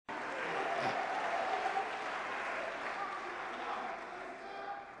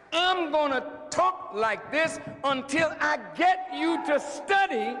going to talk like this until I get you to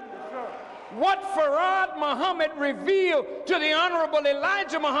study what Farad Muhammad revealed to the Honorable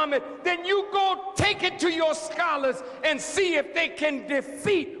Elijah Muhammad. Then you go take it to your scholars and see if they can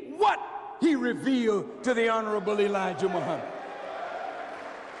defeat what he revealed to the Honorable Elijah Muhammad.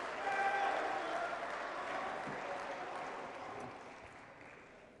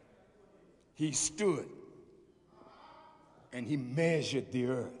 He stood and he measured the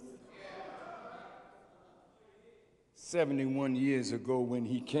earth. 71 years ago when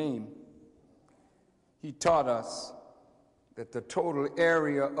he came, he taught us that the total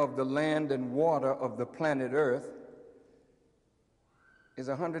area of the land and water of the planet Earth is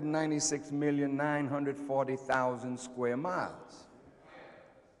 196,940,000 square miles.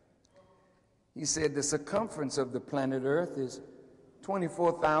 He said the circumference of the planet Earth is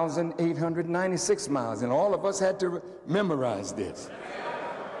 24,896 miles, and all of us had to memorize this.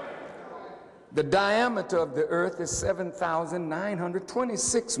 The diameter of the earth is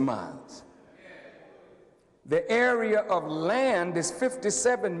 7,926 miles. The area of land is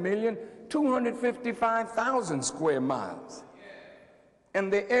 57,255,000 square miles.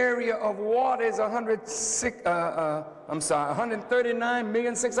 And the area of water is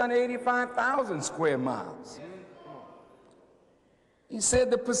 139,685,000 square miles. He said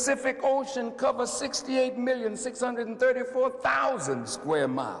the Pacific Ocean covers 68,634,000 square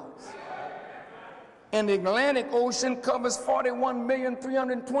miles. And the Atlantic Ocean covers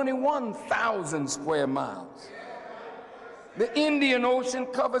 41,321,000 square miles. The Indian Ocean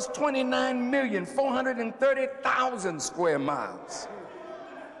covers 29,430,000 square miles.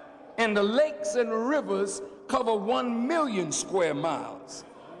 And the lakes and rivers cover 1 million square miles.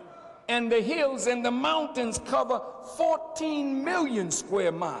 And the hills and the mountains cover 14 million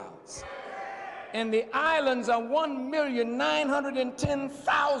square miles. And the islands are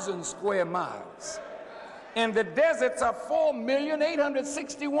 1,910,000 square miles. And the deserts are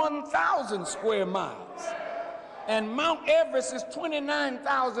 4,861,000 square miles. And Mount Everest is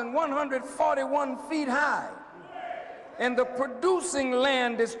 29,141 feet high. And the producing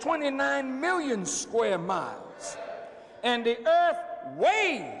land is 29 million square miles. And the earth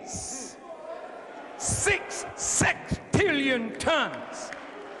weighs 6 sextillion tons.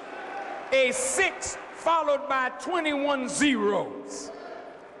 A 6 followed by 21 zeros.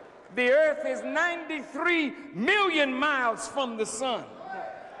 The earth is 93 million miles from the sun.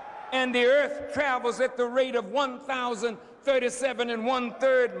 And the earth travels at the rate of 1,037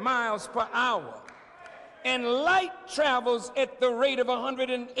 1/3 miles per hour. And light travels at the rate of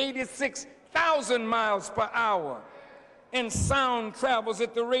 186,000 miles per hour. And sound travels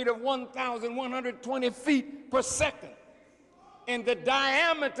at the rate of 1,120 feet per second. And the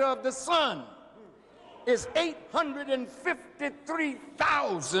diameter of the sun is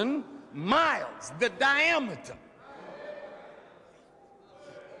 853,000 miles, the diameter.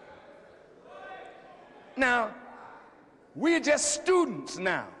 Now, we're just students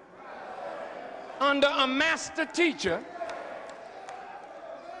now, under a master teacher,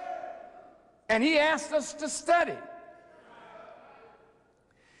 and he asked us to study.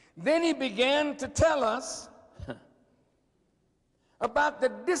 Then he began to tell us about the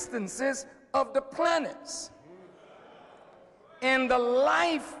distances of the planets and the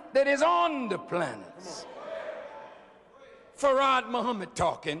life that is on the planets. Farad Muhammad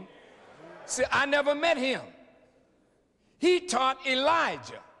talking. See, I never met him. He taught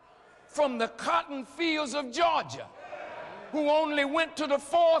Elijah from the cotton fields of Georgia, who only went to the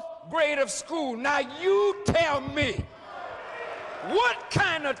 4th grade of school. Now you tell me, what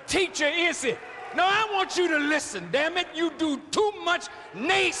kind of teacher is it? Now I want you to listen, damn it. You do too much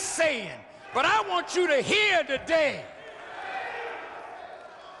naysaying. But I want you to hear today.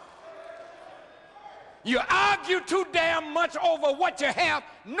 You argue too damn much over what you have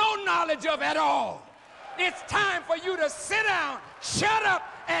no knowledge of at all. It's time for you to sit down, shut up,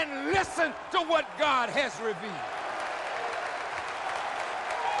 and listen to what God has revealed.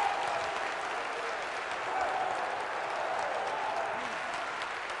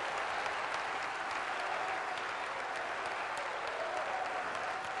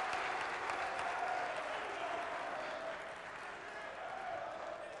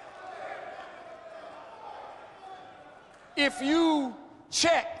 If you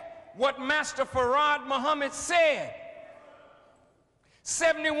check what Master Farad Muhammad said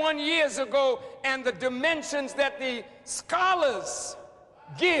 71 years ago and the dimensions that the scholars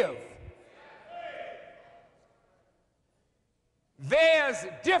give, theirs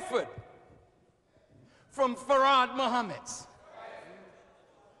differed from Farad Muhammad's.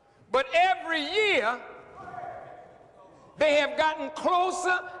 But every year They have gotten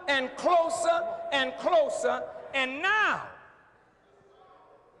closer and closer and closer, and now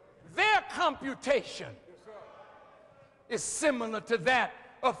their computation is similar to that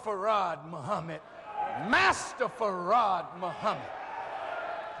of Farad Muhammad, Master Farad Muhammad,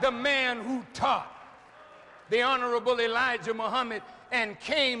 the man who taught the Honorable Elijah Muhammad and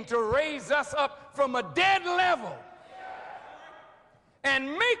came to raise us up from a dead level and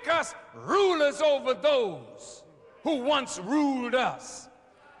make us rulers over those who once ruled us,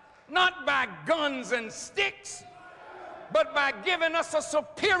 not by guns and sticks, but by giving us a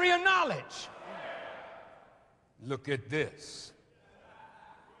superior knowledge. Look at this.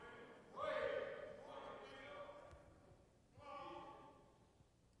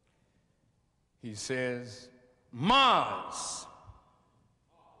 He says, Mars,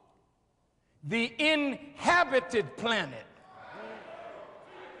 the inhabited planet.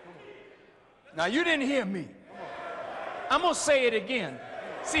 Now, you didn't hear me. I'm going to say it again.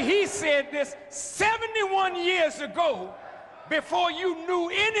 See, he said this 71 years ago, before you knew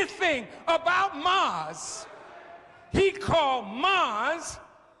anything about Mars. He called Mars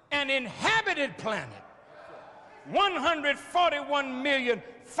an inhabited planet.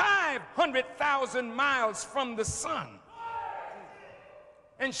 141,500,000 miles from the sun.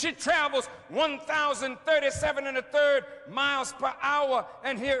 And she travels 1,037 1/3 miles per hour,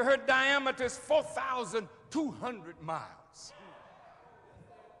 and here her diameter is 4,200 miles.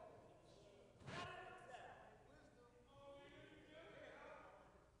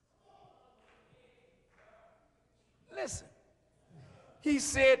 Listen, he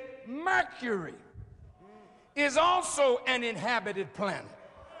said Mercury is also an inhabited planet,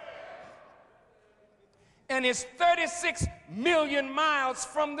 and is 36 million miles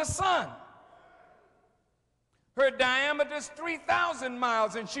from the sun. Her diameter is 3,000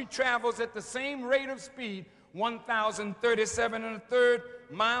 miles, and she travels at the same rate of speed, 1,037 1/3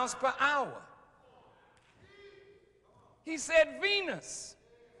 miles per hour. He said Venus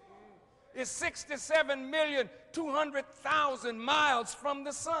is 67,200,000 miles from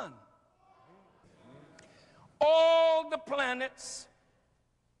the sun. All the planets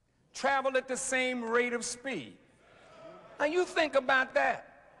travel at the same rate of speed. Now you think about that.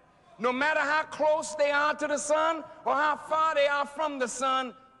 No matter how close they are to the sun or how far they are from the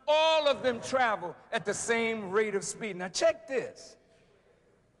sun, all of them travel at the same rate of speed. Now check this.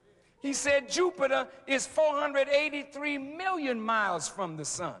 He said Jupiter is 483 million miles from the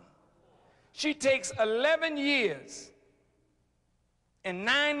sun. She takes 11 years and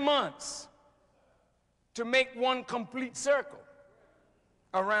 9 months to make one complete circle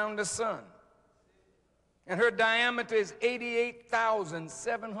around the sun. And her diameter is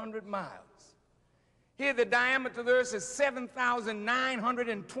 88,700 miles. Here the diameter of the Earth is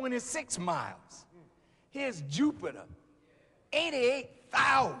 7,926 miles. Here's Jupiter,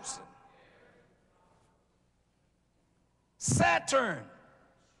 88,000. Saturn,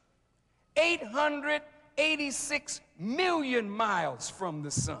 886 million miles from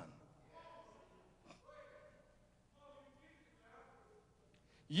the sun.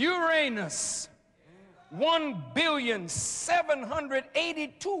 Uranus,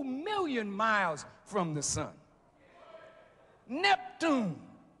 1,782,000,000 miles from the sun. Neptune,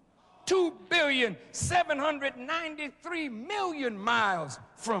 2,793,000,000 miles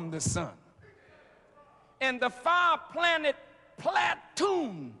from the sun. And the far planet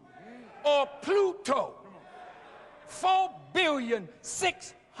Platoon, or Pluto,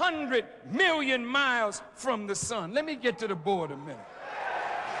 4,600,000,000 miles from the sun. Let me get to the board a minute.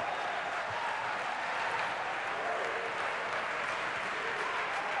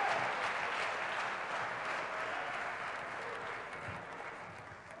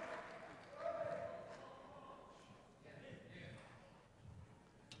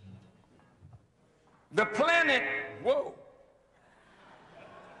 The planet, whoa.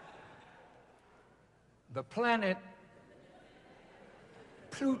 The planet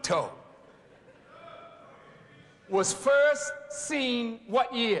Pluto was first seen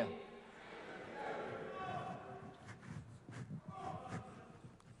what year?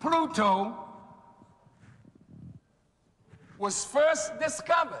 Pluto was first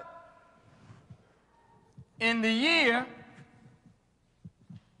discovered in the year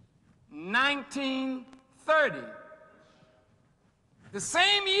 1930, the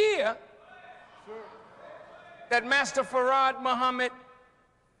same year that Master Farad Muhammad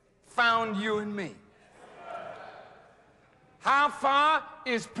found you and me. How far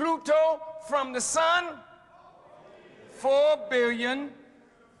is Pluto from the sun?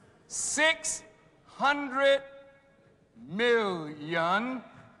 4,600,000,000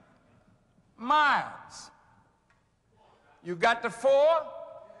 miles. You got the 4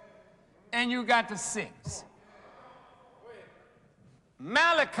 and you got the 6.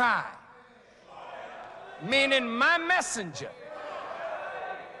 Malachi, meaning my messenger.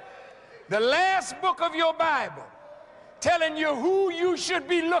 The last book of your Bible, telling you who you should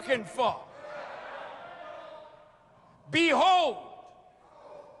be looking for. Behold,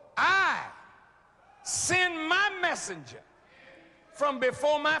 I send my messenger from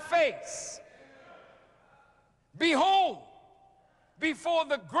before my face. Behold, before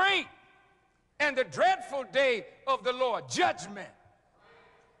the great and the dreadful day of the Lord, judgment,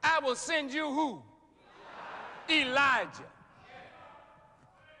 I will send you who? Elijah.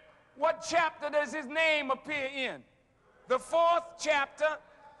 What chapter does his name appear in? The 4th chapter,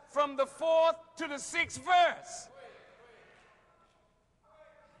 from the 4th to the 6th verse.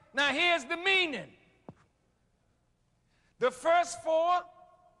 Now here's the meaning. The first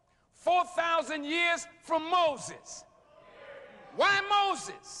 4,000 years from Moses. Why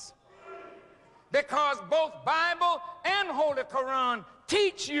Moses? Because both Bible and Holy Quran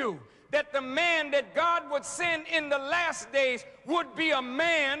teach you that the man that God would send in the last days would be a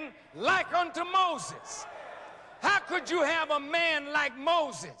man like unto Moses. How could you have a man like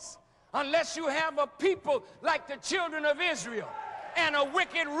Moses unless you have a people like the children of Israel and a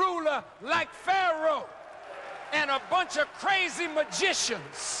wicked ruler like Pharaoh and a bunch of crazy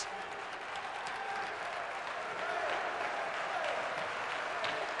magicians?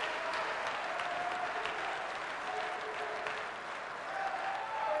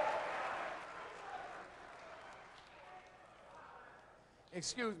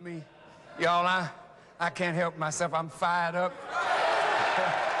 Excuse me, y'all, I can't help myself. I'm fired up.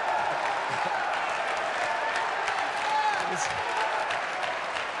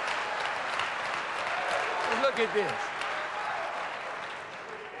 Look at this.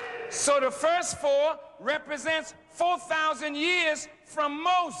 So the first 4 represents 4,000 years from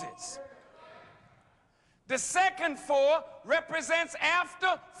Moses. The second 4 represents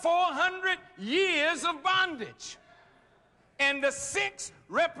after 400 years of bondage. And the 6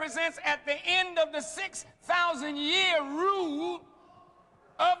 represents at the end of the 6,000-year rule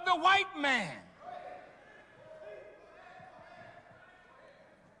of the white man.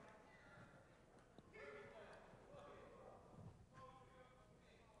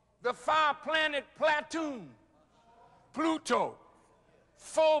 The fire planet Pluto,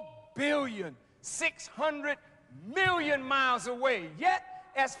 4,600,000,000 miles away. Yet,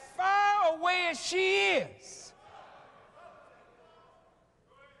 as far away as she is,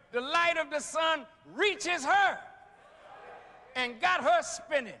 the light of the sun reaches her and got her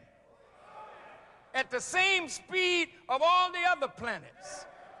spinning at the same speed of all the other planets,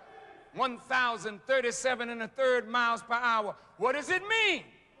 1,037 1/3 miles per hour. What does it mean?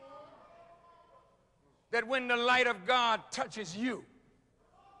 That when the light of God touches you,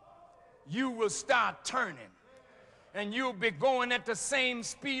 you will start turning, and you'll be going at the same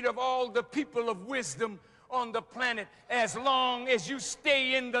speed of all the people of wisdom on the planet, as long as you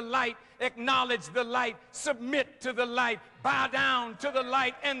stay in the light, acknowledge the light, submit to the light, bow down to the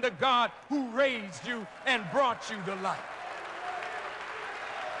light and the God who raised you and brought you the light.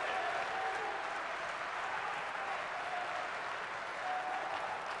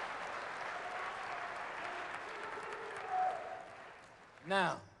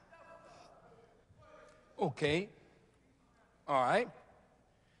 Now, okay, all right,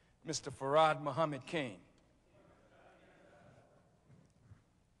 Mr. Farad Muhammad Kane.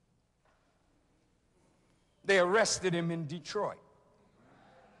 They arrested him in Detroit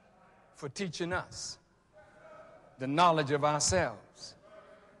for teaching us the knowledge of ourselves.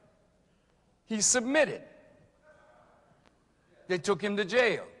 He submitted. They took him to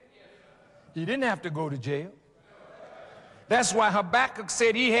jail. He didn't have to go to jail. That's why Habakkuk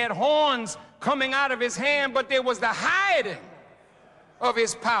said he had horns coming out of his hand, but there was the hiding of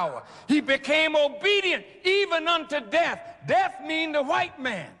his power. He became obedient even unto death. Death means the white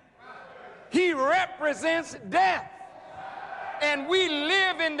man. He represents death. And we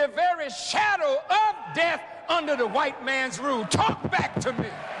live in the very shadow of death under the white man's rule. Talk back to me.